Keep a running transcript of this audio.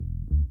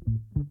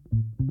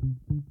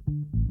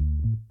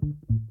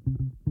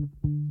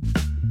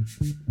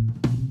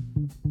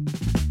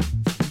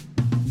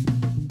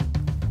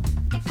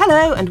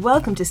Hello and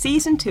welcome to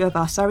Season 2 of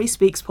our Surrey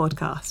Speaks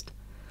podcast.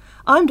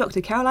 I'm Dr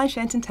Caroline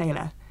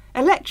Shenton-Taylor,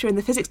 a lecturer in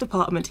the Physics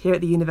Department here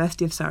at the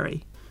University of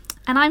Surrey.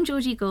 And I'm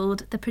Georgie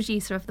Gould, the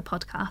producer of the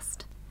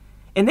podcast.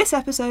 In this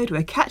episode,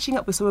 we're catching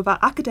up with some of our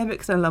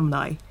academics and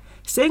alumni,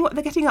 seeing what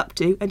they're getting up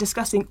to and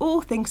discussing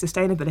all things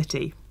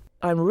sustainability.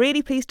 I'm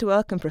really pleased to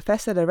welcome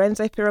Professor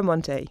Lorenzo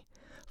Firamonte,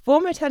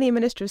 former Italian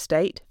Minister of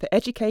State for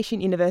Education,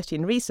 University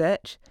and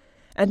Research,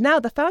 and now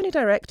the founding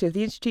director of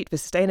the Institute for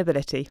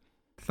Sustainability.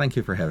 Thank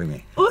you for having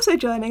me. Also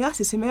joining us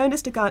is Simona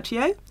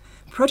Stagancio,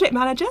 Project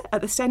Manager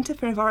at the Centre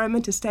for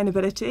Environment and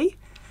Sustainability,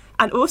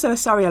 and also a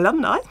Surrey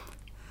alumni,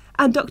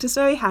 and Dr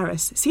Zoe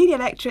Harris, Senior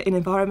Lecturer in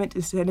Environment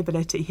and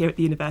Sustainability here at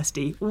the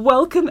University.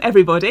 Welcome,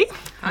 everybody.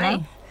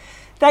 Hi.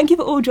 Thank you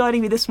for all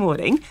joining me this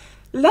morning.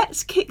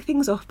 Let's kick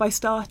things off by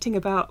starting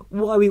about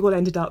why we all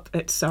ended up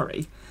at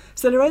Surrey.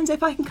 So, Lorenzo,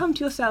 if I can come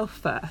to yourself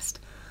first.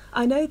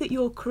 I know that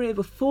your career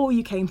before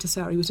you came to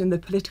Surrey was in the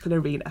political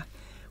arena.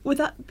 Would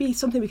that be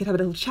something we could have a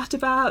little chat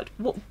about?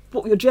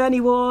 What your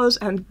journey was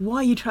and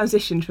why you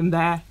transitioned from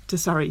there to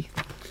Surrey?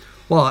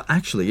 Well,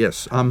 actually,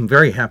 yes. I'm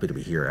very happy to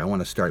be here. I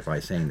want to start by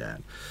saying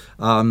that.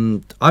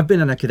 I've been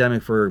an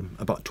academic for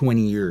about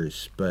 20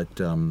 years, but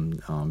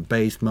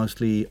based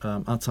mostly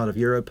outside of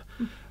Europe,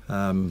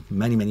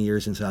 many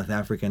years in South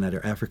Africa and other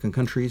African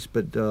countries.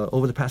 But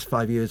over the past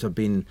 5 years, I've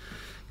been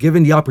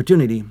given the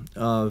opportunity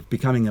of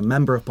becoming a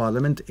member of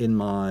parliament in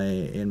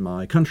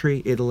my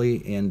country,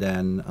 Italy, and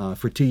then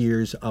for 2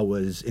 years I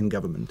was in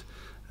government.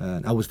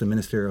 I was the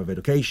Minister of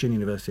Education,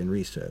 University and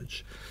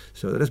Research.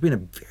 So that has been a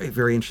very,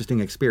 very interesting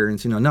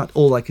experience. Not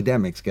all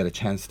academics get a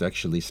chance to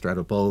actually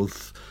straddle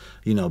both,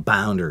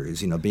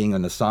 boundaries, being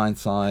on the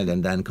science side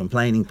and then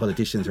complaining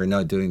politicians are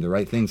not doing the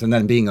right things, and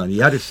then being on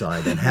the other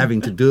side and having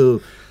to do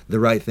the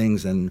right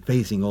things and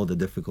facing all the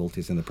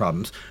difficulties and the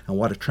problems. And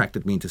what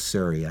attracted me to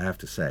Surrey, I have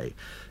to say,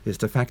 is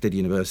the fact that the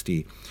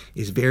university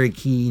is very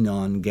keen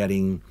on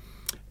getting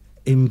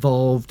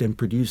involved in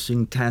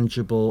producing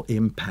tangible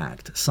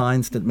impact,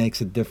 science that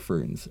makes a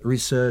difference,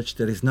 research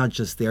that is not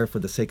just there for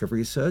the sake of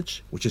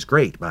research, which is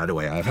great, by the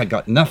way. I've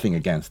got nothing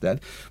against that,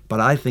 but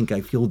I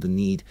feel the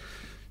need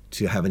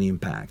to have an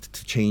impact,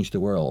 to change the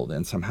world,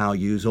 and somehow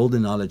use all the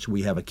knowledge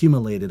we have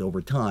accumulated over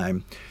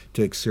time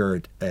to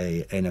exert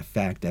an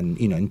effect and,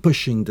 in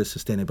pushing the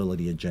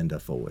sustainability agenda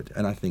forward.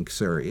 And I think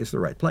Surrey is the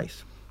right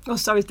place. Oh,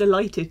 Surrey's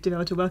delighted to be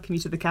able to welcome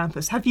you to the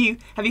campus. Have you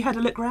had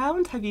a look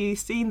around? Have you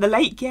seen the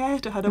lake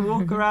yet, or had a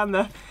walk around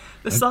the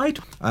site?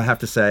 I have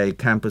to say,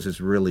 campus is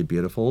really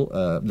beautiful.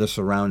 The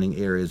surrounding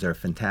areas are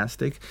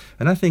fantastic,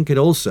 and I think it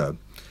also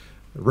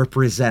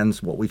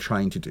represents what we're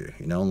trying to do,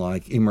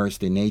 like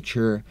immersed in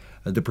nature,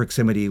 the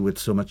proximity with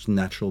so much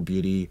natural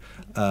beauty,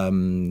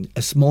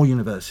 a small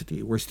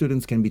university where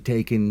students can be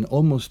taken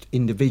almost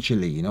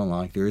individually,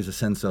 like there is a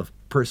sense of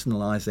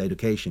personalized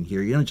education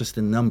here, just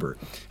a number.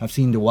 I've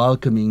seen the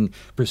welcoming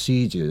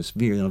procedures,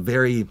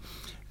 very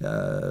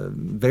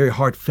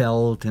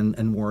heartfelt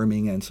and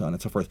warming and so on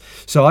and so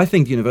forth. So I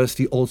think the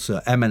university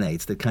also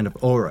emanates that kind of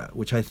aura,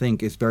 which I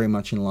think is very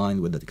much in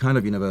line with the kind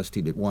of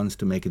university that wants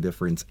to make a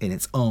difference in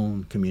its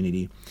own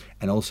community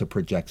and also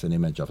projects an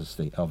image of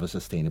a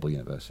sustainable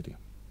university.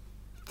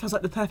 Sounds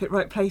like the perfect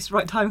right place,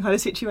 right time kind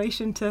of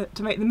situation to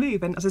make the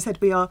move. And as I said,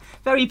 we are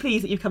very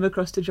pleased that you've come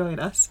across to join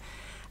us.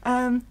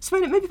 So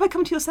maybe if I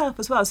come to yourself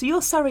as well. So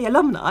you're Surrey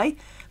alumni,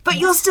 but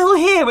you're still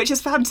here, which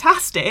is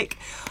fantastic.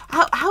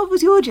 How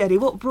was your journey?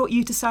 What brought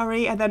you to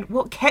Surrey, and then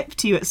what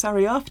kept you at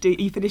Surrey after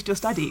you finished your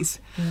studies?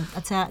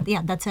 That's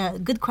a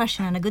good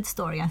question and a good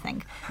story, I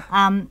think.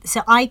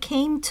 So I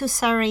came to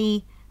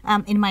Surrey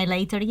in my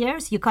later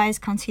years. You guys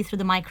can't see through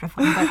the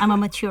microphone, but I'm a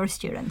mature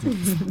student.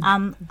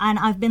 And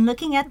I've been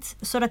looking at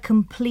sort of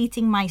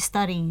completing my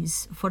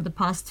studies for the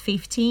past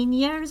 15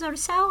 years or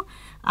so.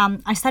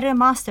 I started a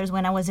master's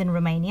when I was in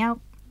Romania,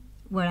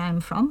 where I'm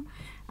from.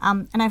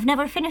 And I've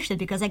never finished it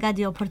because I got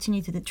the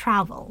opportunity to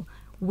travel,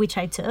 which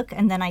I took.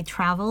 And then I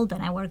traveled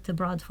and I worked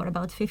abroad for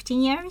about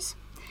 15 years.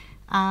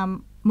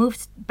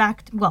 Moved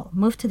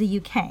to the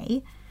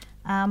UK.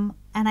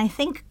 And I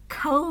think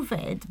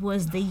COVID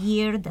was the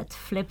year that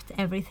flipped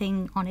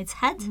everything on its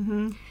head.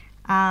 Mm-hmm.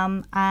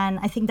 And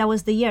I think that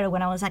was the year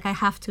when I was like,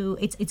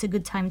 it's a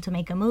good time to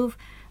make a move.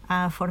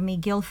 For me,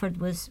 Guildford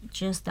was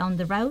just down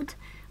the road.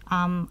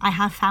 I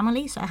have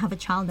family, so I have a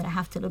child that I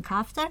have to look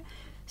after.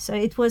 So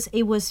it was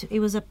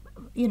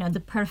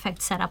the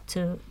perfect setup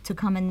to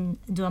come and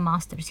do a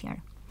master's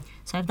here.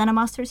 So I've done a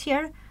master's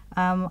here.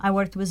 I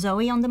worked with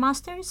Zoe on the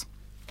master's.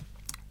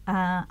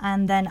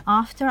 And then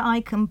after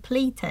I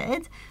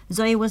completed,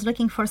 Zoe was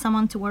looking for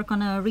someone to work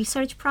on a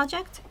research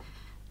project.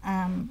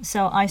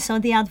 So I saw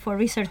the ad for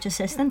research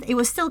assistant. It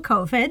was still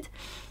COVID.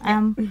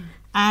 And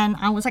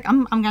I was like,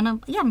 I'm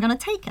gonna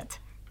take it.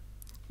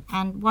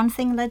 And one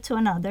thing led to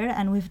another,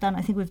 and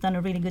I think we've done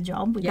a really good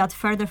job. We got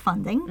further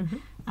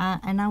funding,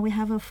 and now we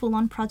have a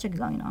full-on project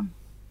going on.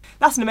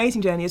 That's an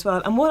amazing journey as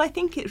well. And what I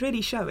think it's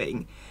really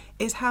showing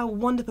is how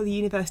wonderful the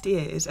university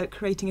is at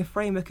creating a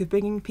framework of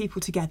bringing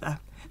people together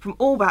from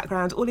all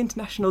backgrounds, all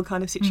international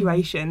kind of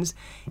situations,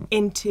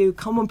 into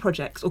common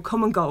projects or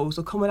common goals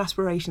or common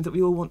aspirations that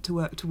we all want to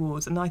work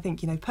towards. And I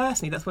think,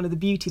 personally, that's one of the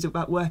beauties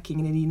about working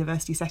in a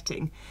university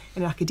setting,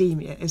 in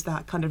academia, is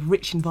that kind of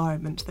rich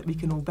environment that we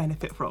can all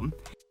benefit from.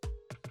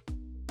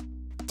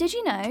 Did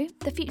you know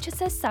the Future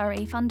Says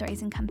Surrey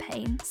fundraising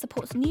campaign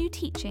supports new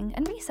teaching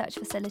and research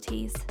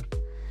facilities?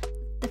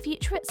 The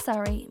future at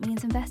Surrey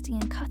means investing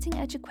in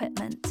cutting-edge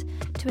equipment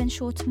to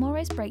ensure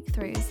tomorrow's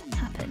breakthroughs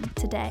happen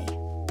today.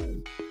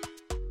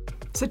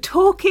 So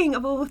talking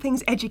of all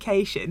things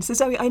education, so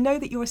Zoe, I know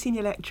that you're a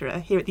senior lecturer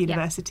here at the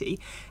university,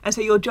 and so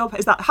your job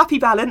is that happy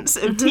balance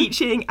of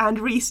teaching and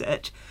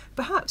research.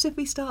 Perhaps if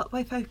we start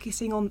by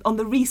focusing on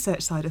the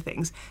research side of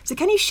things. So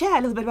can you share a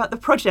little bit about the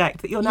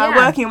project that you're now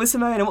working on with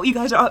Simone and what you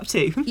guys are up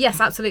to?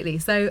 Yes, absolutely.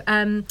 So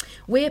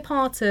we're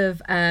part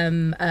of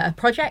a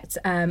project.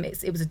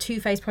 It was a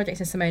two-phase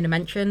project, as Simona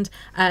mentioned.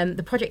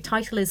 The project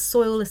title is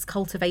Soilless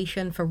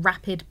Cultivation for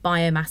Rapid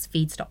Biomass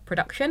Feedstock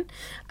Production,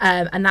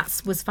 and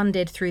that was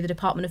funded through the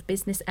Department of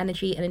Business,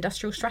 Energy and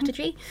Industrial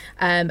Strategy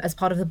as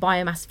part of the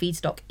Biomass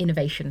Feedstock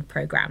Innovation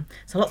Programme.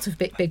 So lots of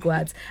big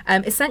words.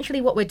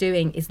 Essentially what we're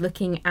doing is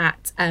looking at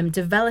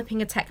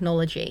developing a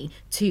technology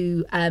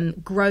to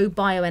grow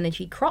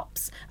bioenergy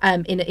crops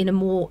in a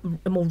more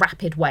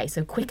rapid way,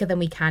 so quicker than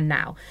we can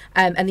now.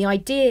 And the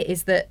idea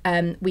is that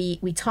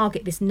we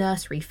target this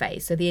nursery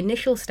phase, so the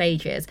initial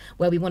stages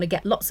where we want to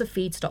get lots of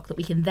feedstock that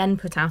we can then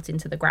put out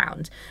into the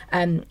ground.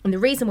 And the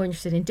reason we're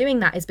interested in doing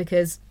that is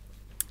because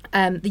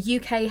the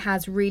UK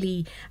has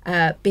really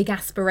big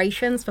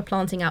aspirations for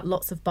planting out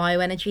lots of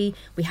bioenergy.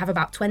 We have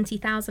about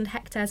 20,000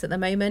 hectares at the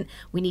moment.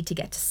 We need to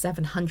get to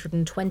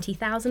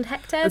 720,000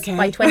 hectares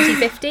by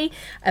 2050,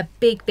 a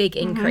big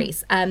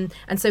increase. And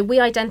so we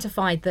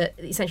identified that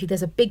essentially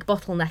there's a big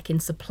bottleneck in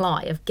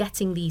supply of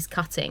getting these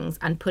cuttings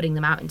and putting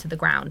them out into the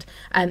ground.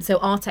 So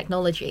our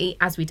technology,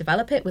 as we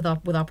develop it with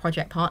our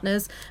project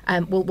partners,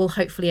 will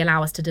hopefully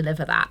allow us to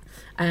deliver that.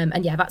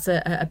 And that's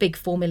a big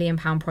 £4 million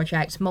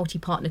project,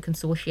 multi-partner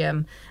consortium.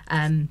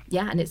 And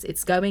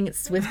it's going.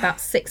 We're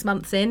about 6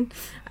 months in,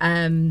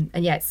 and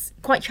it's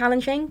quite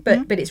challenging,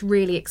 but it's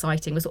really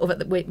exciting.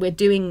 We're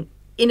doing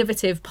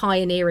innovative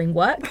pioneering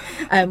work,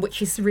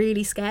 which is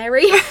really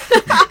scary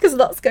because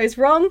lots goes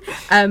wrong,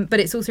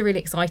 but it's also really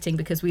exciting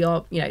because we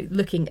are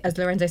looking, as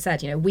Lorenzo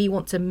said, we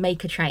want to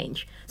make a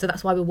change, so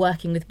that's why we're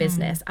working with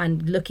business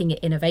and looking at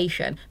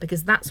innovation,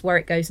 because that's where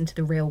it goes into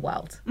the real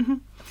world.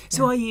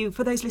 So are you,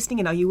 for those listening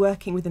in, are you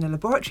working within a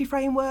laboratory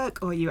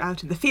framework, or are you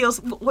out in the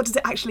fields? What does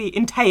it actually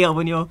entail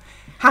when you're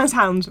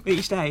hands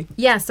each day?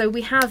 Yeah, so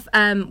we have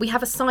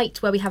a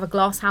site where we have a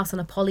glass house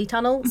and a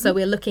polytunnel. So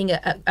we're looking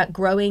at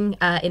growing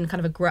in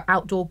kind of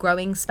outdoor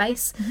growing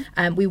space.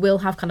 We will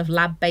have kind of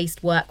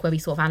lab-based work where we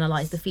sort of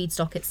analyse the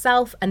feedstock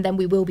itself, and then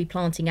we will be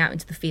planting out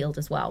into the field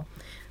as well.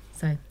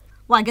 So.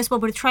 Well, I guess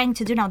what we're trying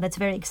to do now that's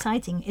very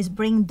exciting is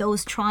bring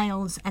those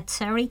trials at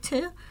Surrey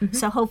too.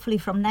 So hopefully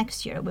from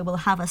next year we will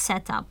have a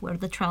setup where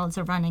the trials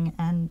are running,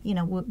 and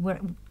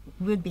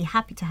we'd be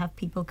happy to have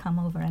people come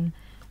over and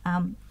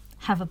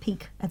have a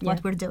peek at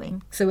what we're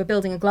doing. So we're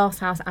building a glass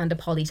house and a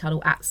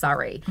polytunnel at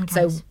Surrey.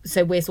 Okay.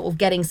 So we're sort of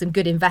getting some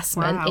good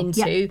investment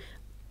into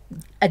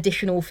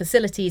additional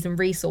facilities and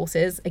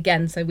resources,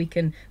 again, so we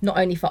can, not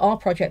only for our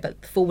project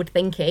but forward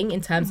thinking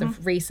in terms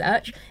of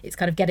research, it's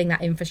kind of getting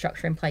that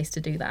infrastructure in place to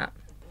do that.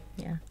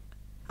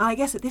 I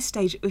guess at this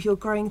stage, if you're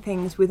growing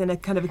things within a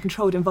kind of a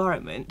controlled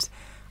environment,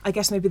 I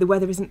guess maybe the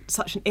weather isn't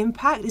such an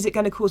impact. Is it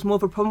going to cause more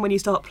of a problem when you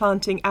start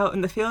planting out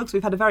in the field? Because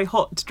we've had a very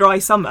hot, dry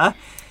summer.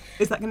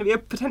 Is that going to be a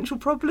potential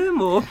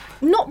problem, or?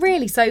 Not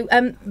really. So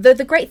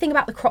the great thing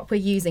about the crop we're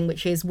using,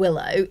 which is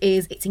willow,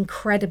 is it's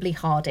incredibly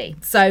hardy.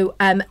 So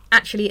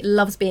actually it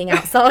loves being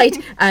outside.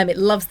 It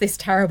loves this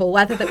terrible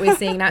weather that we're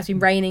seeing now. It's been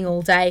raining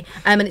all day,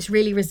 and it's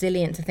really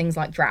resilient to things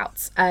like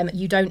droughts.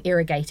 You don't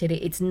irrigate it.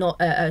 It's not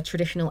a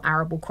traditional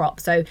arable crop.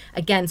 So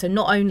again,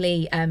 not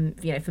only,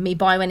 for me,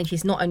 bioenergy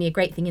is not only a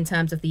great thing in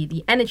terms of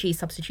the energy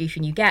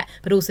substitution you get,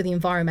 but also the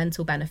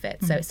environmental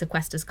benefits. So it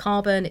sequesters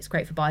carbon, it's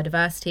great for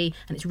biodiversity,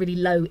 and it's really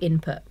low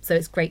input, so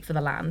it's great for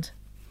the land.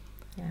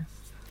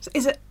 So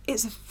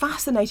it's a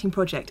fascinating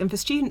project, and for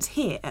students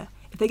here,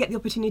 if they get the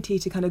opportunity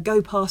to kind of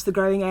go past the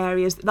growing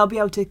areas, they'll be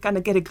able to kind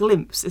of get a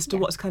glimpse as to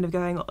what's kind of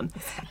going on.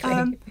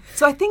 Exactly.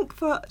 So I think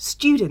for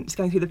students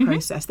going through the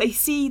process, they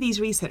see these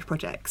research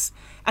projects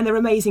and they're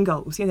amazing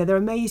goals. They're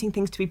amazing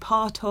things to be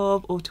part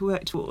of or to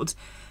work towards.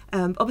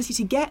 Obviously,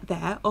 to get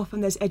there,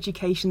 often there's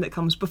education that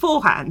comes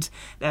beforehand.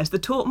 There's the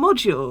taught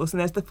modules and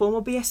there's the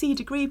formal BSc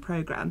degree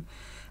programme.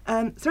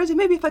 So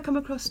maybe if I come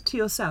across to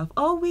yourself,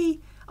 are we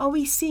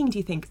seeing, do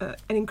you think, an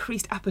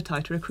increased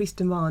appetite or increased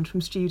demand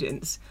from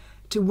students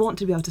to want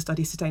to be able to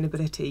study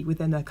sustainability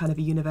within a kind of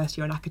a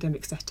university or an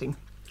academic setting?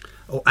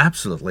 Oh,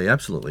 absolutely.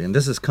 And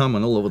this is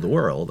common all over the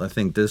world. I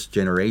think this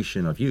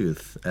generation of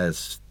youth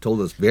has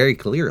told us very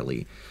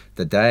clearly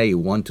that they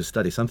want to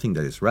study something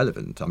that is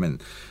relevant. I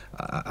mean,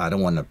 I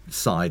don't want to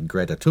side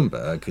Greta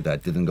Thunberg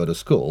that didn't go to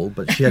school,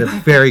 but she had a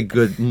very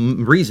good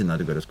reason not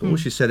to go to school.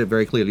 She said it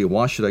very clearly,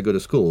 why should I go to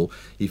school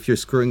if you're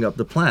screwing up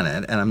the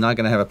planet and I'm not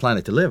going to have a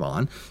planet to live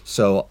on?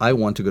 So I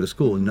want to go to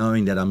school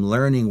knowing that I'm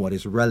learning what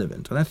is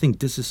relevant. And I think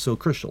this is so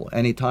crucial.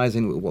 And it ties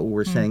in with what we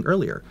were saying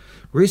earlier.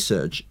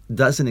 Research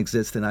doesn't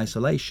exist in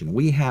isolation.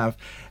 We have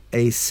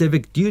a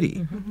civic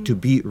duty to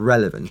be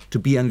relevant, to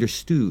be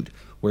understood.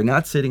 We're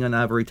not sitting on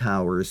ivory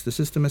towers. The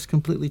system has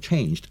completely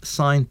changed.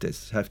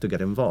 Scientists have to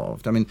get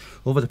involved. I mean,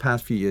 over the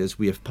past few years,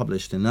 we have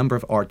published a number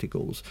of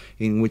articles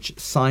in which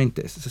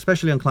scientists,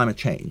 especially on climate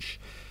change,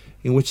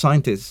 in which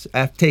scientists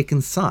have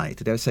taken side.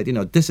 They've said,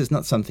 this is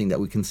not something that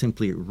we can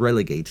simply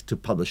relegate to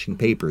publishing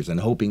papers and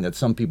hoping that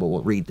some people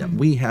will read them.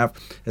 We have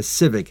a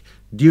civic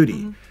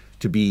duty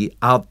to be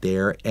out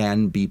there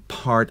and be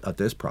part of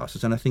this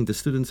process. And I think the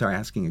students are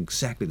asking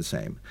exactly the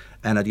same.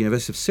 And at the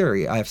University of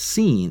Surrey, I have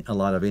seen a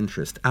lot of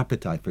interest,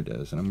 appetite for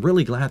this. And I'm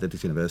really glad that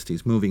this university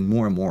is moving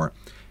more and more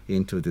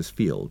into this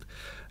field.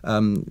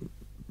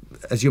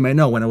 As you may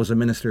know, when I was a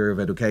Minister of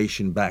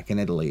Education back in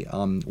Italy,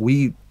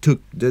 we took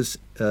this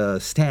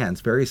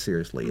stance very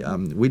seriously.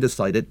 We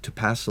decided to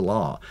pass a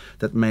law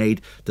that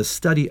made the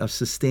study of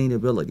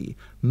sustainability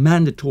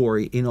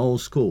mandatory in all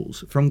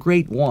schools from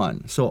grade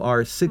 1. So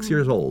our 6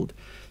 years old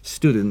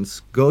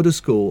students go to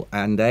school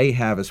and they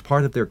have, as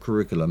part of their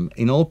curriculum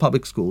in all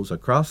public schools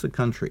across the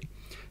country,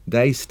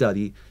 they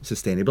study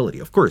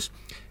sustainability. Of course,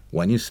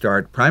 when you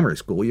start primary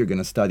school, you're going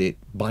to study it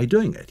by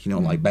doing it,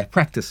 like by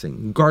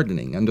practicing,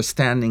 gardening,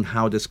 understanding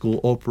how the school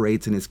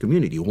operates in its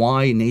community,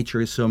 why nature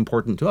is so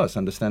important to us,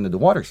 understanding the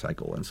water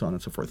cycle, and so on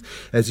and so forth.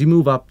 As you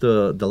move up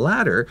the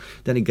ladder,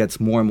 then it gets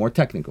more and more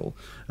technical.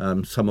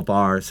 Some of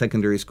our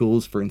secondary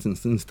schools, for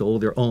instance, install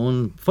their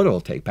own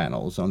photovoltaic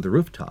panels on the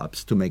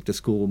rooftops to make the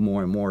school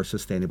more and more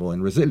sustainable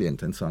and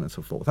resilient, and so on and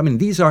so forth. I mean,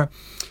 these are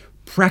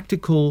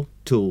practical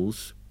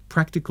tools,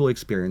 practical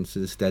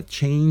experiences that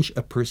change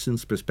a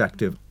person's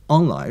perspective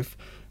on life,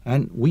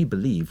 and we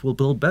believe will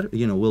build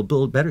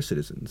better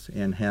citizens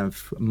and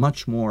have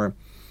much more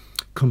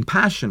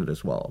compassionate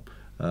as well.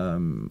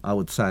 I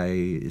would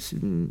say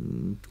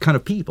kind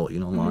of people,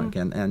 like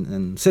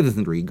and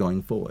citizenry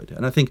going forward.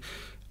 And I think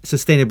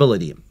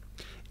sustainability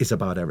is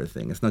about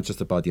everything. It's not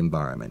just about the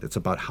environment. It's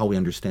about how we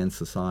understand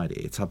society.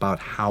 It's about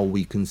how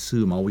we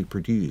consume, how we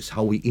produce,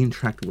 how we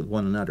interact with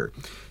one another.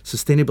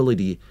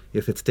 Sustainability,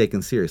 if it's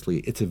taken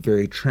seriously, it's a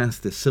very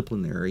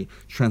transdisciplinary,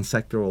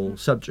 transsectoral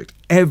subject.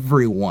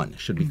 Everyone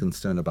should be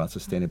concerned about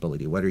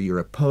sustainability, whether you're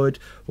a poet,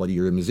 whether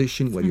you're a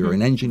musician, whether you're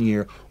an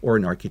engineer or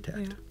an architect.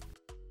 Yeah.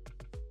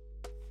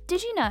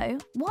 Did you know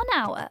 1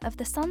 hour of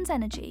the sun's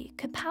energy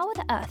could power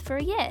the Earth for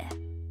a year?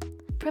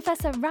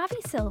 Professor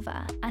Ravi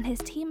Silva and his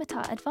team at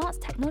our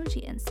Advanced Technology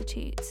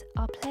Institute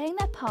are playing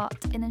their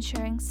part in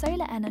ensuring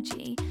solar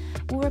energy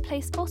will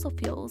replace fossil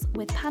fuels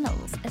with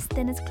panels as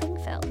thin as cling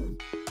film.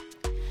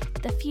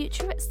 The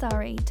future at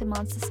Surrey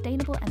demands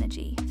sustainable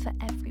energy for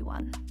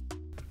everyone.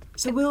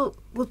 So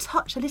we'll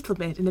touch a little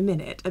bit in a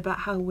minute about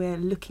how we're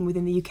looking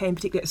within the UK, in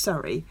particular at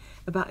Surrey,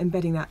 about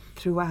embedding that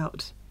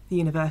throughout the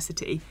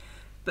university.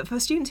 But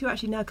for students who are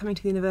actually now coming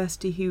to the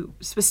university who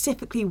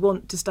specifically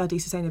want to study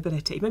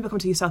sustainability, maybe come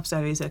to yourself,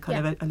 Zoe, as a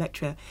kind of a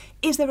lecturer,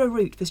 is there a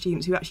route for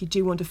students who actually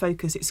do want to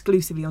focus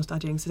exclusively on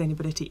studying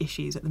sustainability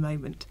issues at the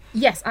moment?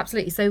 Yes,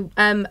 absolutely. So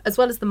as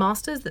well as the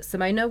Masters that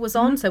Simona was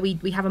on, so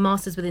we have a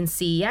Masters within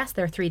CES.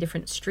 There are 3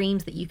 different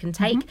streams that you can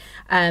take.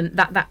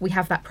 That we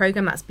have that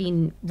programme that's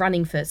been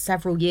running for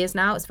several years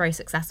now. It's very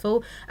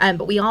successful.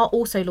 But we are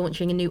also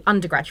launching a new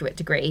undergraduate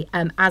degree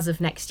as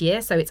of next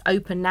year. So it's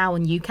open now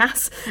on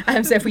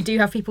UCAS. So if we do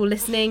have people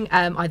listening,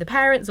 either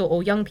parents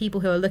or young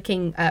people who are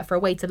looking for a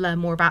way to learn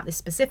more about this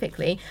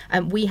specifically,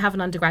 we have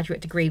an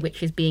undergraduate degree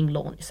which is being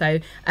launched. So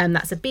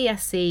that's a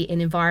BSc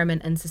in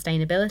Environment and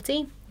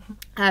Sustainability.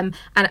 And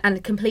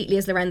completely,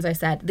 as Lorenzo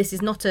said, this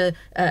is not a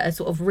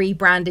sort of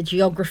rebranded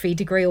geography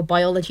degree or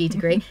biology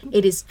degree.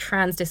 It is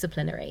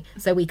transdisciplinary.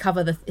 So we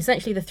cover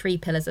essentially the 3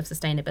 pillars of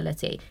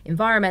sustainability: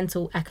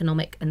 environmental,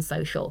 economic, and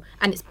social.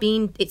 And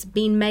it's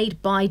been made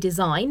by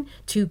design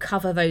to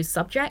cover those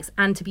subjects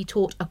and to be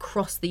taught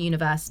across the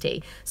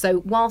university.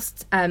 So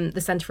whilst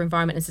the Centre for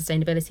Environment and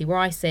Sustainability, where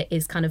I sit,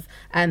 is kind of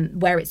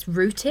where it's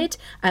rooted,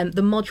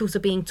 the modules are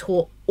being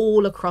taught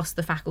all across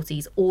the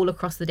faculties, all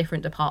across the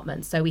different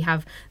departments. So we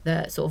have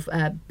the sort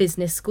of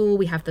business school,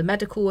 we have the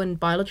medical and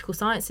biological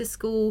sciences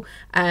school,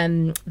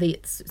 social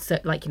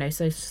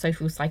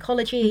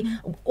psychology,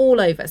 all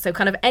over. So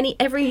kind of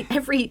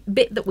every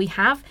bit that we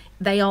have,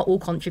 they are all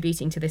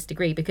contributing to this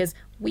degree because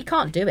we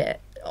can't do it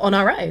on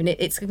our own.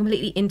 It's a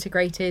completely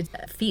integrated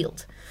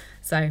field.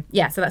 So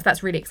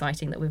that's really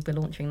exciting that we're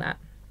launching that.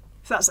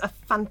 So that's a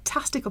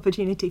fantastic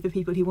opportunity for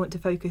people who want to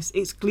focus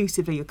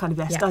exclusively on kind of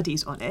their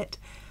studies on it.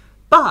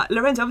 But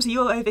Lorenzo, obviously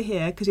you're over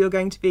here because you're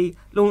going to be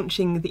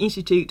launching the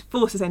Institute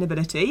for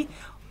Sustainability.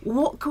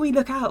 What can we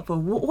look out for?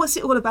 What's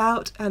it all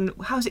about, and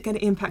how's it going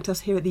to impact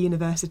us here at the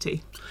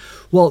university?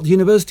 Well, the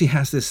university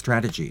has this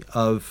strategy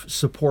of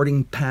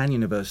supporting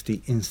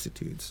pan-university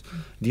institutes.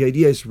 The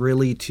idea is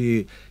really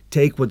to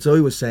take what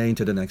Zoe was saying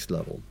to the next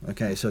level.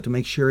 Okay, so to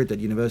make sure that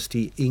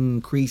university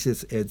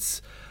increases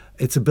its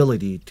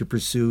ability to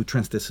pursue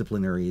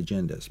transdisciplinary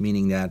agendas,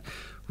 meaning that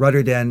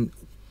rather than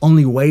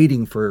only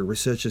waiting for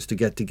researchers to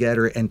get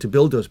together and to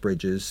build those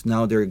bridges,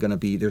 now there's going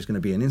to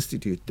be an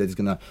institute that is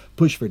going to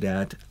push for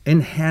that,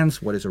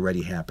 enhance what is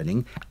already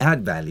happening,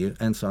 add value,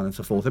 and so on and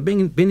so forth.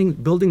 Building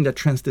that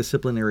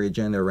transdisciplinary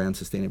agenda around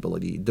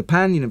sustainability. The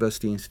Pan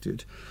University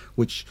Institute,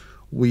 which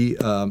we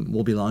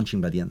will be launching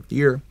by the end of the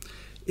year,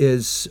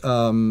 is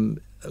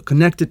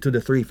connected to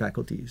the 3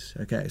 faculties.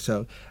 Okay,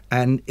 so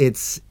and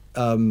it's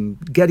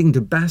getting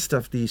the best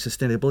of the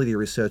sustainability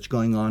research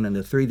going on in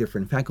the 3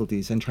 different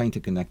faculties and trying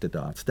to connect the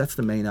dots. That's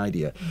the main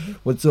idea. Mm-hmm.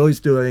 What Zoe's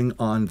doing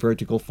on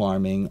vertical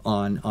farming,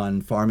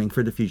 on farming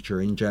for the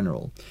future in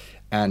general,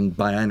 and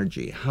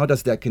bioenergy, how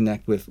does that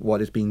connect with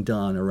what is being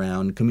done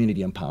around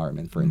community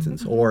empowerment, for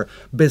instance, mm-hmm. or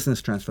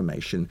business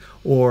transformation,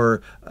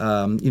 or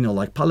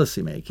like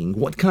policy making?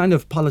 What kind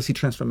of policy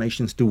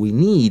transformations do we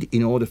need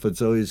in order for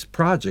Zoe's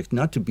project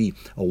not to be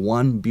a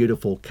one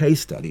beautiful case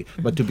study,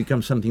 but to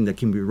become something that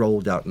can be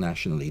rolled out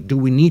nationally? Do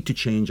we need to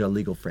change our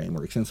legal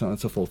frameworks, and so on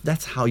and so forth?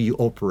 That's how you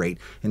operate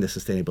in the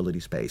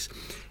sustainability space.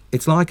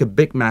 It's like a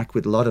Big Mac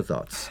with a lot of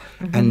dots,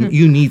 mm-hmm. and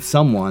you need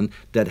someone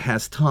that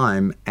has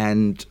time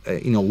and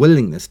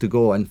willingness to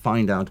go and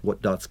find out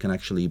what dots can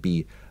actually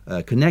be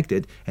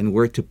connected and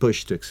where to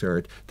push to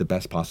exert the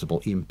best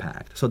possible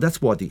impact. So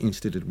that's what the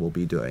Institute will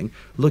be doing,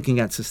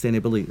 looking at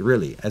sustainability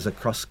really as a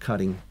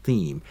cross-cutting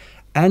theme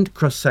and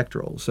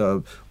cross-sectoral.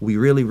 So we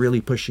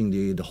really pushing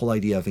the whole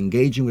idea of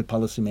engaging with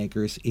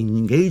policymakers,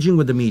 engaging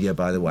with the media,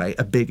 by the way,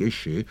 a big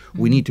issue.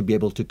 Mm-hmm. We need to be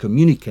able to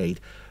communicate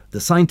the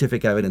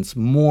scientific evidence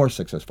more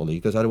successfully,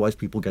 because otherwise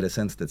people get a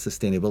sense that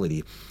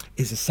sustainability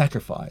is a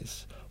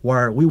sacrifice,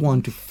 where we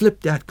want to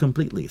flip that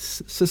completely.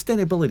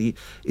 Sustainability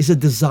is a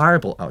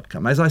desirable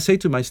outcome. As I say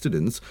to my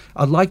students,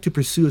 I'd like to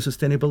pursue a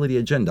sustainability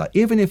agenda,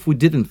 even if we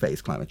didn't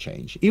face climate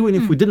change, even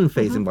if we didn't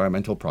face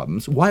environmental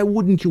problems. Why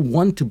wouldn't you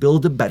want to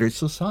build a better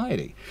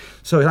society?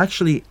 So it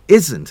actually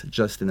isn't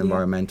just an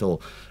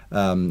environmental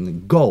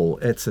goal.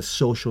 It's a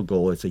social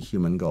goal. It's a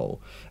human goal.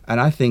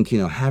 And I think,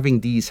 having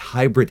these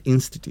hybrid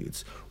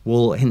institutes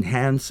will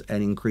enhance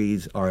and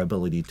increase our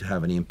ability to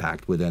have an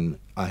impact within,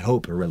 I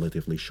hope, a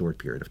relatively short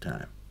period of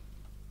time.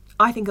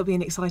 I think it'll be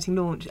an exciting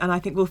launch, and I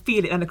think we'll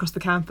feel it then across the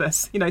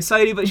campus.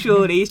 Slowly but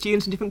surely,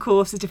 students in different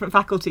courses, different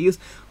faculties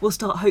will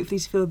start hopefully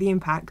to feel the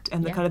impact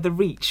and the kind of the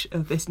reach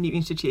of this new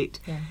institute.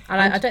 Yeah.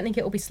 And I don't think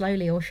it will be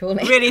slowly or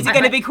surely. Really, is it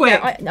going to be quick?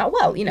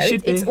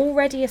 It's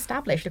already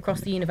established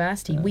across the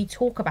university. Yeah. We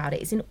talk about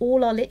it. It's in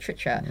all our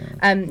literature.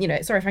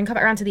 Yeah. Sorry, if I can come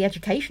back around to the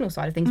educational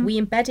side of things, we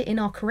embed it in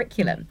our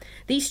curriculum.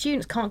 These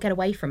students can't get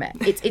away from it.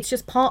 It's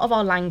just part of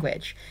our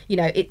language.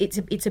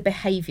 It's a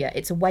behaviour.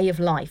 It's a way of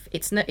life.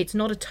 It's not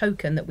a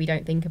token that we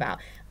don't think about,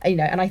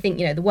 and I think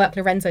the work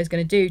Lorenzo is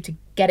going to do to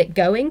get it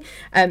going,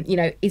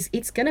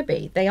 it's going to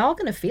be, they are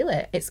going to feel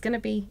it. It's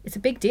a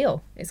big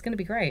deal. It's going to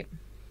be great.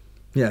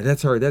 Yeah,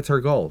 that's our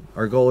goal.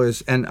 Our goal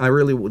is, and I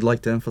really would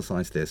like to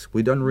emphasize this,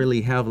 we don't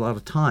really have a lot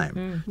of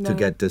time to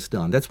get this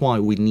done. That's why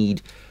we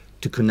need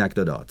to connect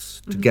the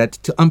dots,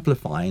 to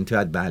amplify and to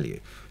add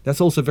value.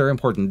 That's also very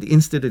important. The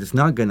Institute is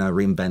not going to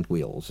reinvent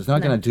wheels. It's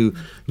not going to do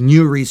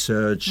new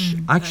research.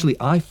 Actually,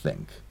 I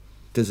think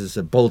this is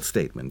a bold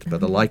statement,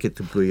 but I'd like it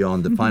to be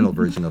on the final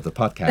version of the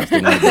podcast.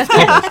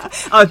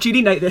 Oh,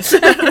 Judy, note this.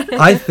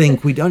 I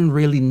think we don't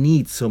really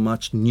need so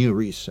much new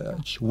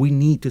research. We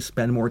need to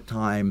spend more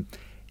time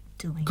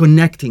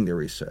connecting the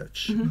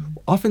research.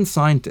 Often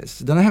scientists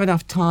don't have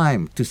enough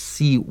time to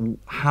see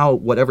how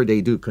whatever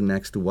they do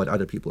connects to what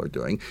other people are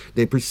doing.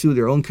 They pursue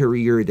their own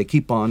career. They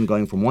keep on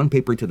going from one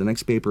paper to the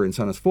next paper and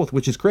so on and so forth,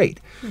 which is great.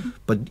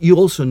 But you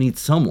also need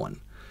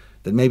someone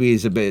that maybe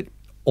is a bit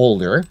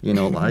older,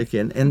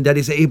 and that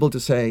is able to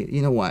say,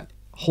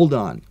 hold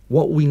on,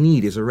 what we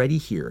need is already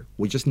here.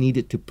 We just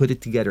needed to put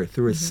it together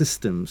through a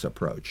systems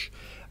approach.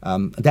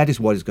 That is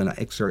what is going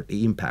to exert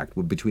the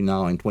impact between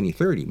now and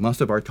 2030.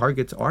 Most of our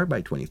targets are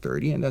by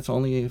 2030, and that's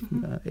only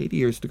 80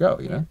 years to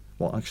go,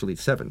 Well, actually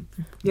 7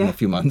 in a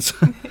few months.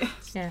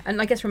 Yeah,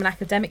 and I guess from an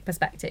academic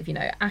perspective,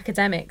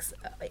 academics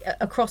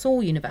across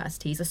all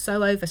universities are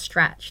so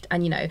overstretched,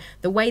 and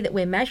the way that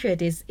we're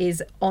measured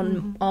is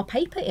on our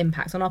paper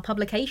impacts, on our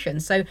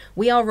publications. So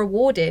we are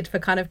rewarded for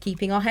kind of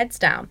keeping our heads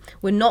down.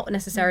 We're not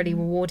necessarily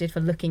rewarded for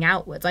looking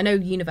outwards. I know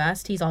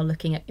universities are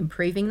looking at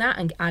improving that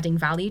and adding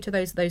value to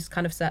those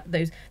kind of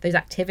those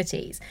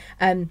activities,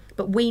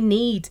 but we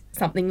need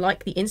something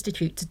like the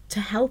Institute to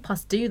help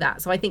us do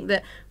that. So I think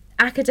that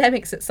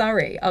academics at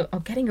Surrey are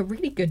getting a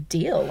really good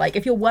deal. Like,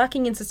 if you're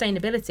working in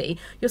sustainability,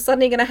 you're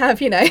suddenly going to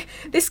have, you know,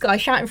 this guy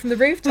shouting from the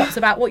rooftops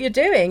about what you're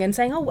doing and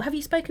saying, oh, have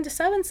you spoken to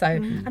so-and-so?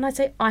 And I'd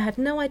say, I had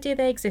no idea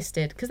they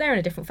existed, because they're in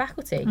a different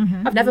faculty.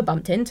 I've never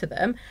bumped into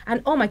them.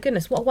 And oh my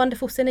goodness, what a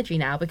wonderful synergy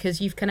now, because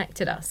you've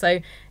connected us. So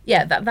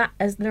yeah, that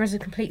as there is a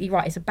completely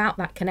right. It's about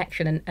that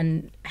connection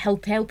and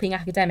helping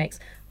academics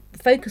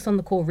focus on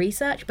the core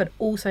research, but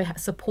also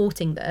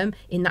supporting them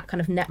in that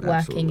kind of networking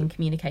Absolutely. and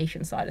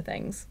communication side of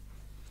things.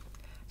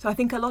 So I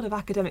think a lot of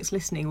academics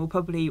listening will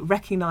probably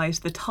recognise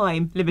the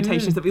time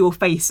limitations that we all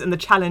face and the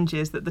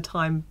challenges that the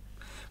time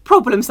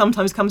problem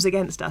sometimes comes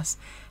against us.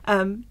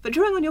 But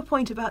drawing on your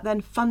point about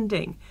then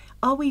funding,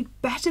 are we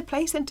better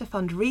placed then to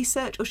fund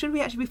research, or should we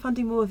actually be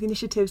funding more of the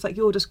initiatives like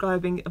you're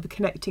describing of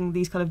connecting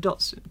these kind of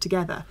dots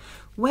together?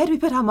 Where do we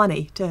put our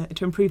money to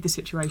improve the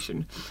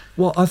situation?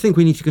 Well, I think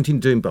we need to continue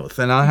doing both.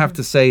 And I have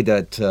to say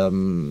that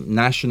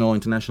national,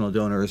 international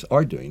donors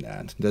are doing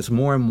that. There's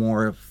more and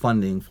more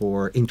funding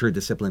for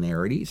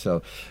interdisciplinarity.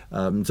 So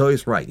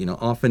Zoe's right. You know,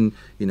 often,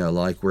 you know,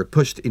 like we're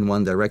pushed in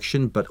one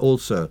direction, but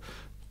also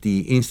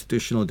the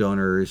institutional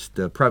donors,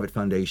 the private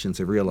foundations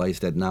have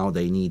realized that now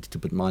they need to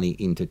put money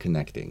into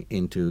connecting,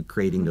 into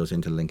creating those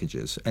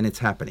interlinkages. And it's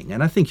happening.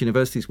 And I think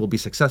universities will be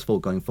successful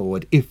going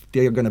forward if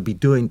they're going to be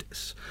doing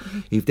this.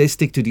 If they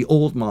stick to the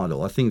old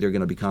model, I think they're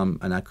going to become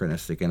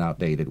anachronistic and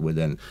outdated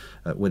within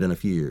a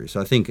few years. So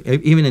I think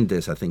even in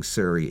this, I think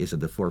Surrey is at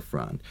the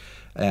forefront.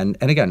 And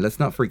again, let's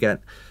not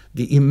forget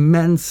the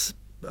immense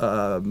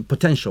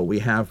potential we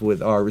have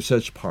with our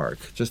research park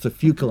just a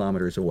few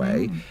kilometers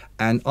away,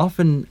 and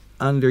often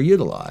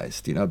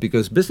underutilized, you know,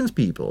 because business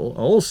people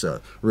are also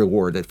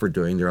rewarded for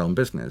doing their own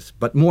business.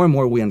 But more and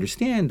more we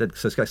understand that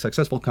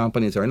successful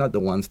companies are not the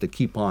ones that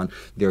keep on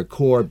their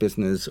core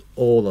business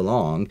all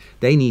along.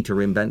 They need to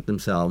reinvent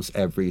themselves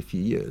every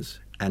few years,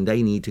 and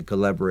they need to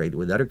collaborate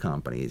with other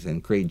companies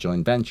and create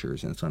joint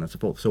ventures and so on and so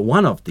forth. So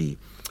one of the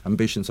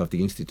ambitions of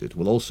the Institute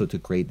will also to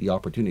create the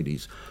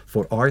opportunities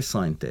for our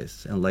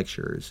scientists and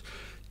lecturers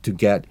to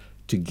get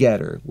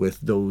together with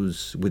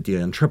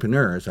the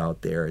entrepreneurs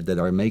out there that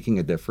are making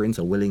a difference,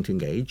 are willing to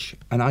engage,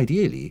 and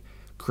ideally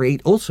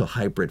create also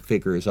hybrid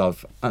figures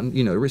of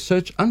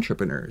research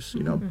entrepreneurs,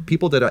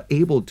 people that are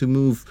able to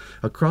move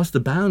across the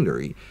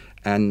boundary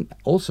and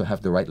also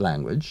have the right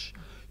language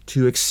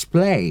to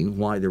explain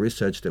why the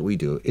research that we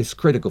do is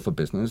critical for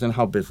business and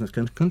how business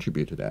can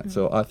contribute to that.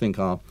 So I think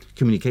our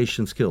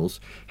communication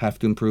skills have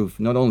to improve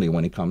not only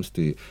when it comes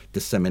to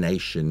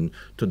dissemination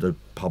to the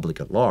public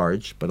at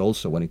large, but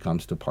also when it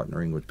comes to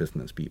partnering with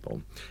business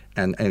people.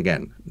 And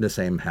again, the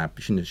same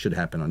should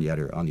happen on the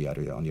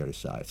other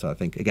side. So I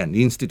think again,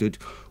 the Institute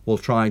will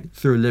try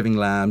through living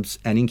labs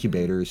and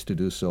incubators to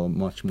do so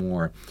much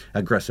more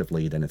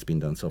aggressively than it's been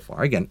done so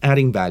far. Again,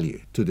 adding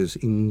value to this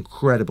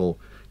incredible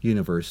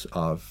universe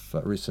of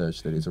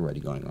research that is already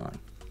going on.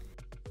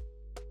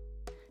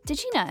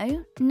 Did you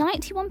know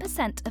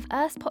 91% of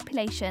Earth's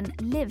population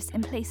lives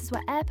in places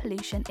where air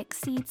pollution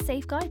exceeds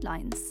safe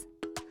guidelines?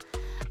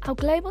 Our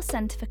Global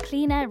Centre for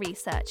Clean Air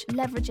Research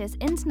leverages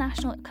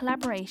international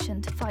collaboration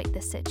to fight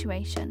this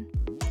situation.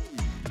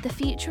 The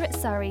future at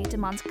Surrey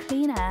demands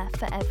clean air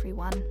for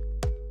everyone.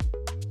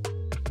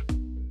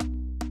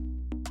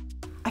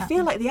 I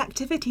feel like the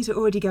activities are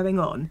already going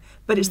on,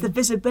 but it's the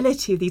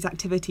visibility of these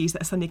activities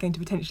that are suddenly going to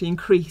potentially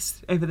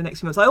increase over the next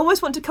few months. I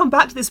almost want to come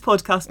back to this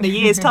podcast in a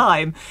year's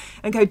time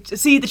and go to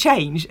see the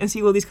change and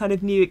see all these kind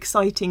of new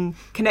exciting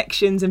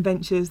connections and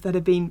ventures that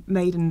have been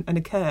made and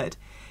occurred.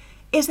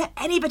 Is there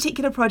any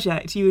particular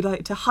project you would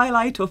like to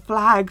highlight or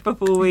flag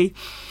before we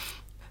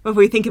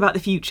think about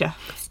the future?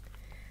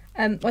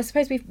 Well, I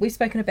suppose we've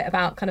spoken a bit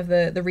about kind of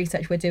the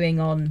research we're doing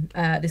on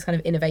this kind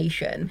of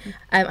innovation.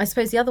 I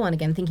suppose the other one,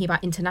 again, thinking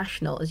about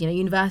international, is,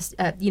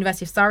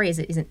 University of Surrey is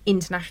an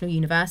international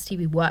university.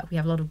 We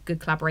have a lot of good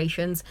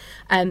collaborations.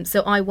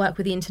 So I work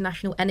with the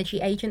International Energy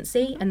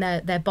Agency and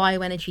their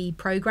bioenergy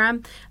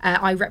programme.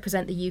 I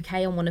represent the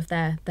UK on one of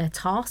their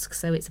tasks.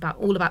 So it's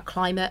all about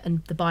climate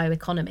and the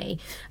bioeconomy.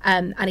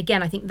 And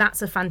again, I think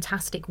that's a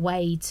fantastic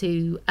way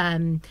to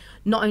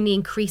not only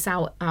increase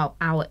our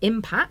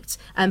impact,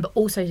 but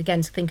also again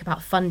to think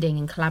about funding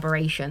and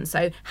collaboration.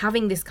 So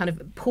having this kind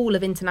of pool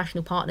of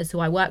international partners who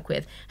I work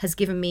with has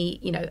given me,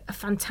 a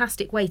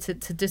fantastic way to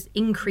just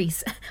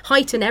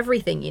heighten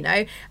everything,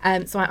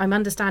 So I'm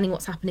understanding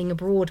what's happening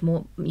abroad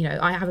more,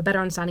 I have a better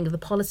understanding of the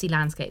policy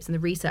landscapes and the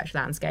research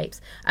landscapes.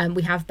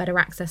 We have better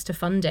access to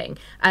funding.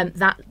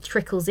 That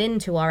trickles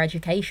into our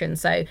education.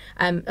 So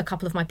a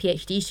couple of my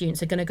PhD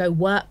students are going to go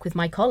work with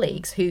my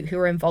colleagues who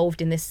are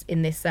involved in this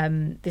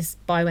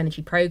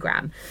bioenergy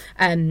program.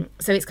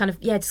 So it's kind of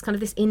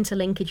this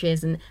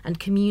interlinkages and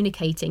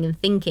communicating and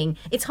thinking.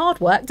 It's hard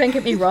work, don't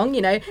get me wrong,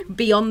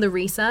 beyond the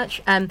research,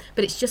 but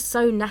it's just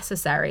so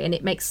necessary and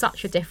it makes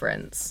such a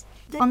difference.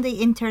 on the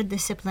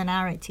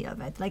interdisciplinarity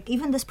of it. Like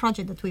even this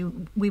project that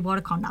we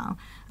work on now,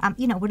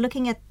 we're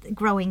looking at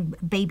growing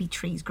baby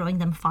trees, growing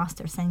them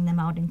faster, sending them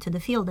out into the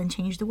field and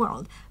change the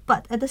world.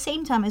 But at the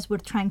same time as we're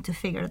trying to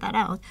figure that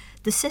out,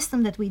 the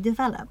system that we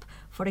develop,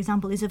 for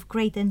example, is of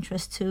great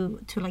interest to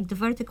like the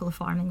vertical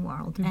farming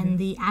world and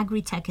the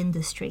agri-tech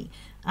industry.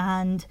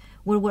 And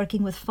we're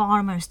working with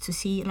farmers to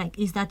see, like,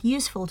 is that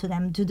useful to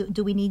them?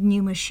 Do we need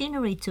new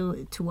machinery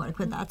to work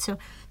with that? So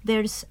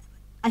there's,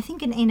 I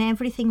think in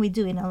everything we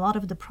do, in a lot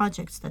of the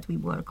projects that we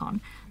work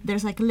on,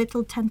 there's like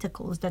little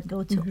tentacles that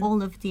go to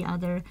all of the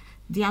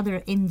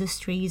other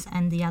industries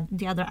and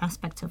the other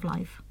aspects of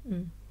life.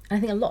 And I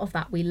think a lot of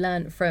that we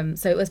learned from,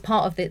 so as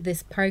part of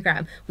this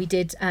program, we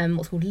did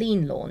what's called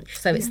Lean Launch.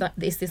 So it's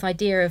this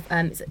idea of,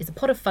 it's a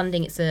pot of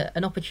funding, it's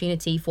an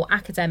opportunity for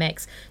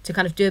academics to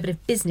kind of do a bit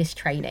of business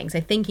training.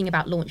 So thinking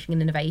about launching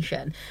an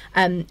innovation.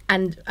 And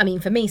I mean,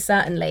 for me,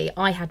 certainly,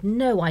 I had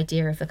no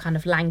idea of the kind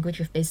of language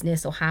of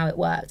business or how it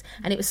worked.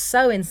 And it was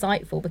so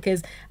insightful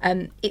because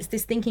it's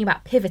this thinking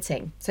about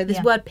pivoting. So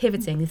this word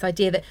pivoting, this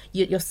idea that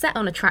you're set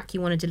on a track,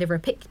 you want to deliver a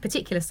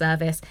particular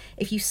service.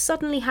 If you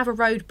suddenly have a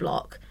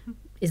roadblock,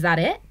 is that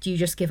it? Do you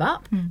just give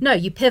up? No,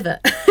 you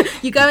pivot.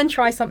 You go and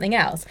try something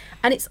else.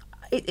 And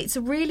it's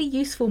a really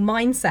useful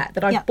mindset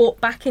that I've brought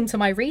back into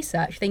my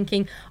research,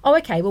 thinking, oh,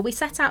 okay, well, we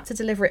set out to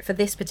deliver it for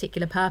this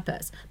particular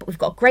purpose, but we've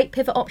got a great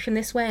pivot option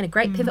this way and a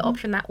great pivot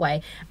option that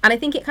way. And I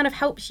think it kind of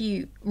helps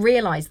you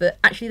realise that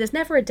actually there's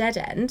never a dead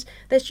end.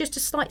 There's just a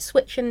slight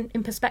switch in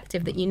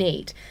perspective that you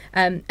need.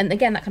 And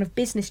again, that kind of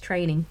business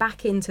training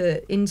back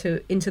into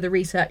the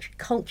research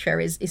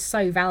culture is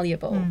so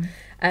valuable.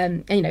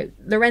 And,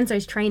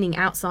 Lorenzo's training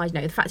outside,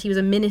 the fact he was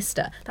a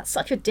minister, that's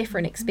such a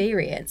different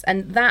experience.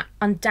 And that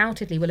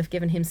undoubtedly will have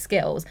given him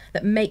skills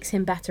that makes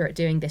him better at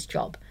doing this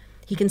job.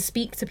 He can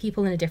speak to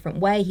people in a different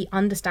way. He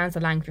understands the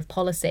language of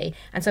policy.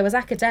 And so as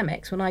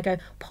academics, when I go,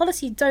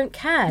 policy don't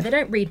care, they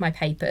don't read my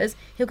papers,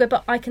 he'll go,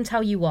 but I can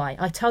tell you why.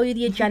 I tell you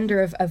the agenda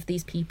of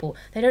these people.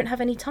 They don't have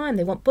any time.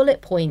 They want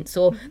bullet points,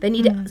 or they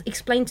need it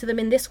explained to them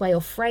in this way or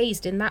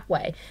phrased in that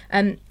way.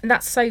 And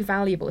that's so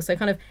valuable. So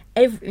kind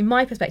of, in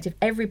my perspective,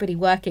 everybody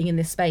working in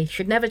this space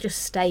should never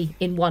just stay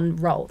in one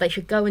role. They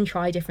should go and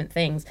try different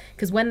things,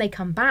 because when they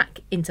come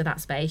back into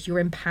that space, you're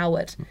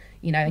empowered,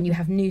 and you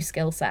have new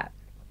skill set.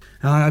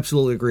 I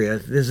absolutely agree.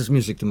 This is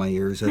music to my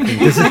ears. I think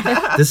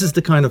this is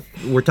the kind of,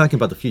 we're talking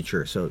about the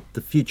future. So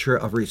the future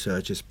of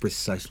research is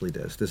precisely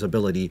this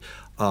ability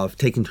of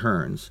taking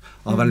turns,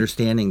 of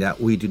understanding that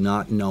we do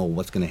not know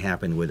what's going to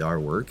happen with our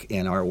work,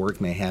 and our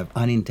work may have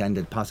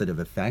unintended positive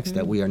effects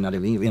that we are not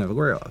even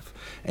aware of.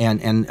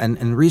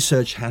 And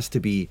research has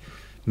to be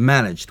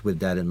managed with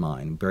that in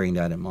mind, bearing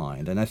that in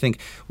mind. And I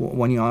think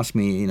when you ask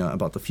me,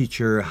 about the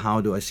future, how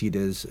do I see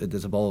this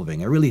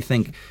evolving? I really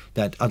think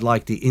that I'd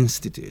like the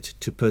Institute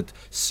to put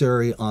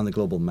Surrey on the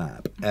global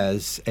map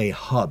as a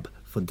hub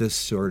for this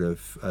sort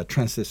of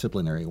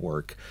transdisciplinary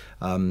work,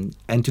 and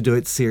to do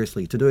it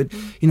seriously. To do it,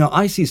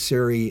 I see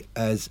Surrey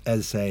as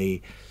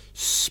a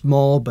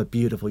small but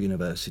beautiful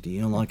university.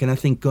 And I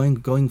think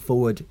going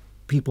forward,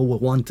 people will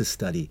want to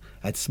study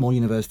at small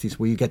universities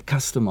where you get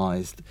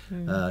customized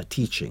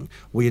teaching,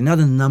 where you're not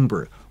a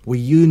number, where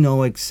you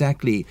know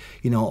exactly,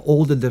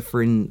 all the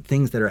different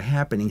things that are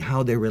happening,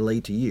 how they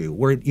relate to you,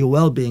 where your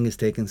well-being is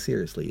taken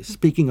seriously.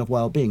 Speaking of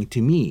well-being,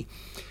 to me,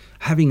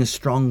 having a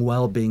strong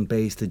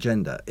well-being-based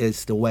agenda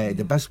is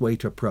the best way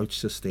to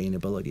approach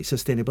sustainability.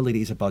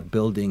 Sustainability is about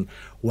building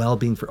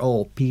well-being for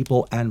all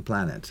people and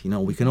planet.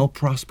 We can all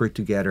prosper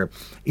together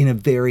in a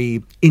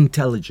very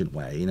intelligent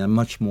way, in a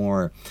much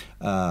more,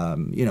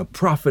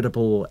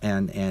 profitable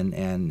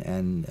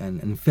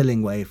and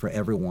filling way for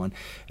everyone.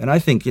 And I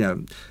think,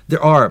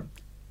 there are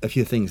a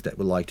few things that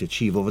we'd like to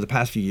achieve. Over the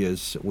past few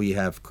years, we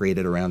have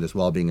created around this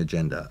well-being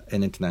agenda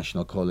an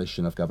international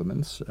coalition of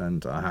governments.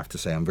 And I have to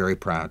say, I'm very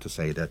proud to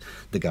say that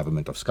the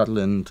government of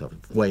Scotland, of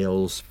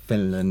Wales,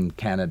 Finland,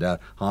 Canada,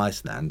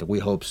 Iceland, we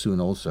hope soon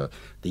also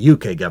the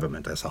UK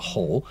government as a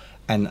whole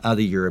and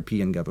other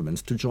European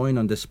governments to join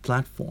on this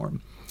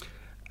platform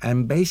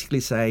and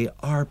basically say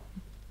our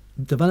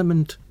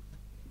development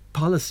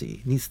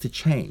policy needs to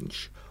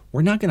change.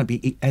 We're not going to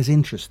be as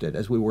interested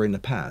as we were in the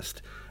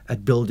past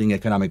at building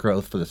economic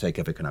growth for the sake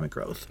of economic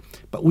growth.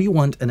 But we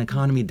want an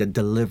economy that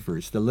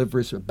delivers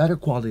a better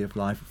quality of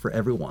life for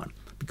everyone.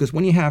 Because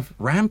when you have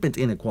rampant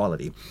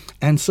inequality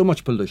and so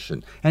much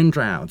pollution and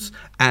droughts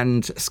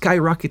and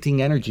skyrocketing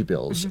energy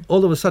bills,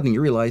 all of a sudden you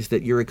realize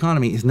that your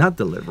economy is not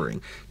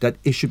delivering, that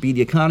it should be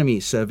the economy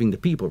serving the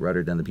people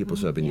rather than the people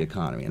serving the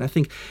economy. And I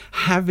think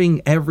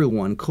having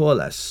everyone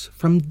coalesce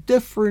from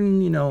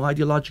different,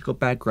 ideological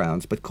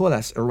backgrounds, but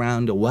coalesce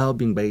around a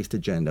well-being-based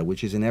agenda,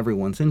 which is in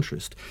everyone's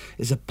interest,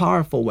 is a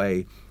powerful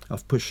way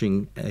of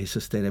pushing a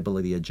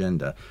sustainability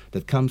agenda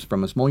that comes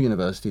from a small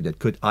university that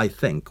could, I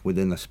think,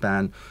 within a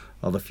span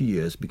of a few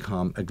years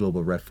become a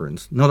global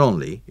reference, not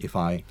only, if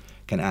I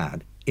can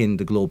add, in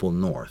the global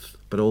north,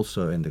 but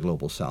also in the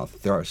global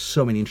south. There are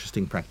so many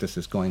interesting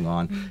practices going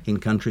on in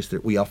countries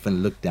that we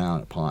often look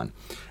down upon.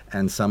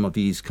 And some of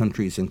these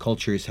countries and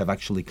cultures have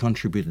actually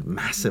contributed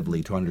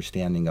massively to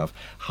understanding of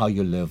how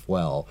you live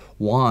well,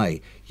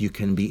 why you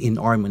can be in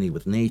harmony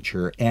with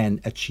nature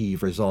and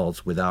achieve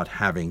results without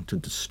having to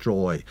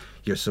destroy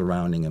your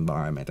surrounding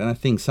environment. And I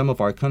think some of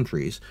our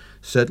countries,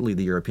 certainly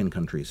the European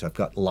countries, have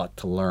got a lot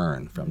to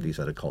learn from these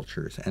other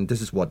cultures. And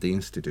this is what the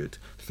Institute,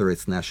 through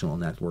its national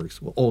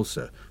networks, will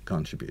also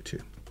contribute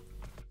to.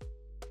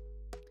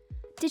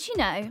 Did you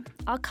know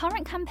our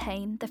current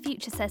campaign, The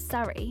Future Says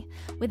Surrey,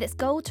 with its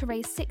goal to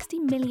raise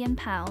 £60 million,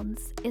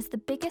 is the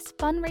biggest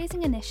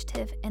fundraising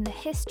initiative in the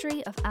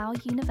history of our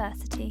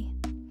university?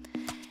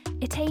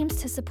 It aims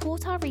to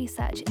support our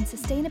research in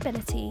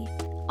sustainability,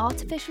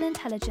 artificial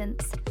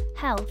intelligence,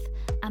 health,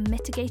 and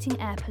mitigating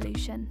air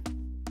pollution.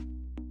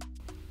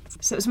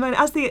 So, Simone,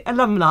 as the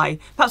alumni,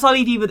 perhaps I'll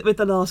leave you with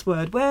the last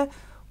word. Where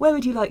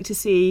would you like to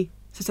see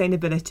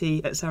sustainability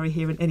at Surrey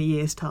here in a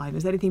year's time?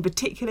 Is there anything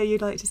particular you'd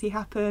like to see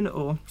happen,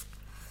 or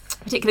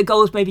particular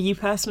goals maybe you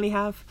personally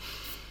have?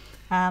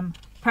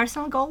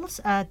 Personal goals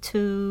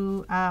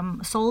to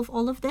solve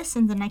all of this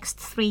in the next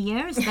 3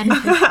 years. Then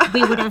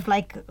we would have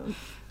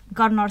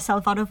gotten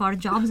ourselves out of our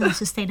jobs and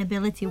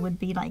sustainability would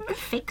be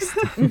fixed.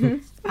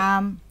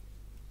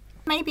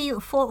 Maybe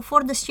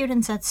for the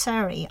students at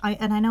Surrey,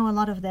 and I know a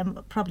lot of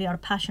them probably are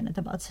passionate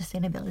about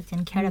sustainability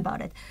and care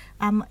about it,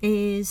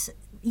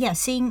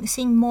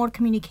 seeing more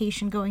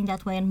communication going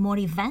that way and more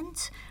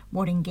events,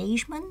 more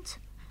engagement.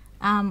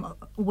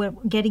 We're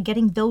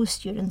getting those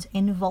students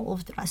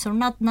involved. So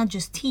not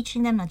just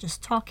teaching them, not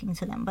just talking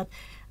to them, but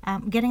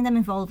getting them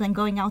involved and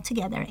going out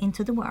together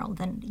into the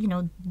world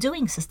and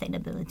doing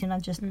sustainability,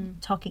 not just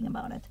talking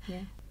about it.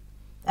 Yeah.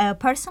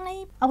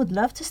 Personally, I would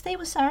love to stay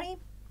with Surrey,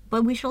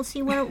 but we shall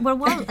see where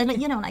we're. And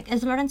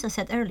as Lorenzo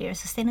said earlier,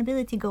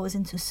 sustainability goes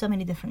into so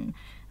many different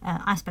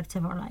aspects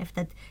of our life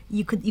that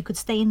you could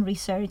stay in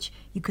research,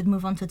 you could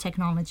move on to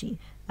technology,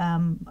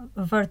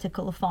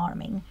 vertical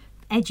farming,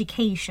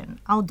 education,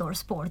 outdoor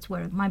sports,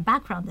 where my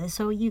background is.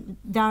 So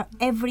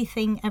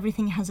everything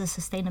has a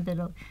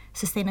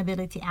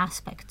sustainability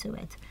aspect to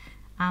it.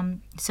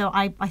 So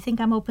I think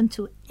I'm open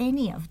to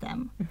any of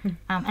them,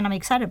 and I'm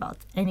excited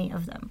about any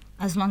of them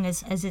as long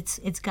as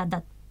it's got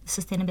that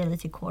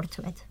sustainability core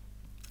to it.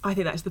 I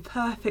think that's the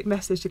perfect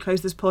message to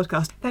close this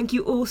podcast. Thank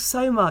you all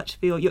so much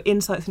for your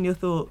insights and your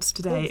thoughts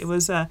today. Yes. It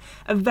was a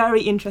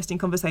very interesting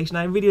conversation.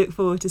 I really look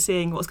forward to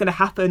seeing what's going to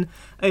happen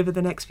over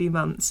the next few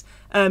months.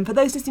 For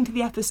those listening to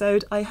the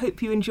episode, I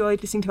hope you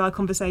enjoyed listening to our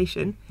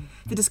conversation.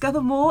 To discover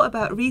more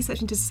about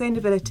research into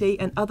sustainability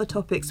and other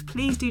topics,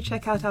 please do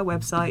check out our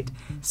website,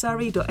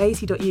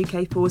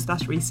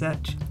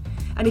 surrey.ac.uk/research.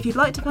 And if you'd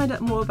like to find out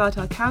more about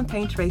our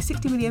campaign to raise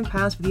 £60 million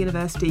for the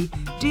university,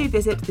 do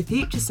visit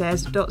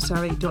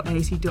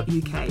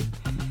thefuturesays.surrey.ac.uk.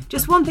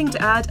 Just one thing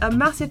to add, a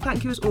massive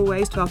thank you as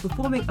always to our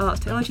Performing Arts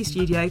Technology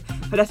Studio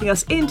for letting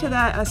us into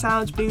their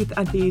sound booth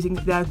and for using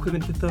their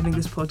equipment for filming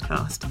this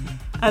podcast.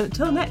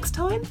 Until next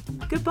time,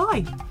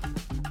 goodbye.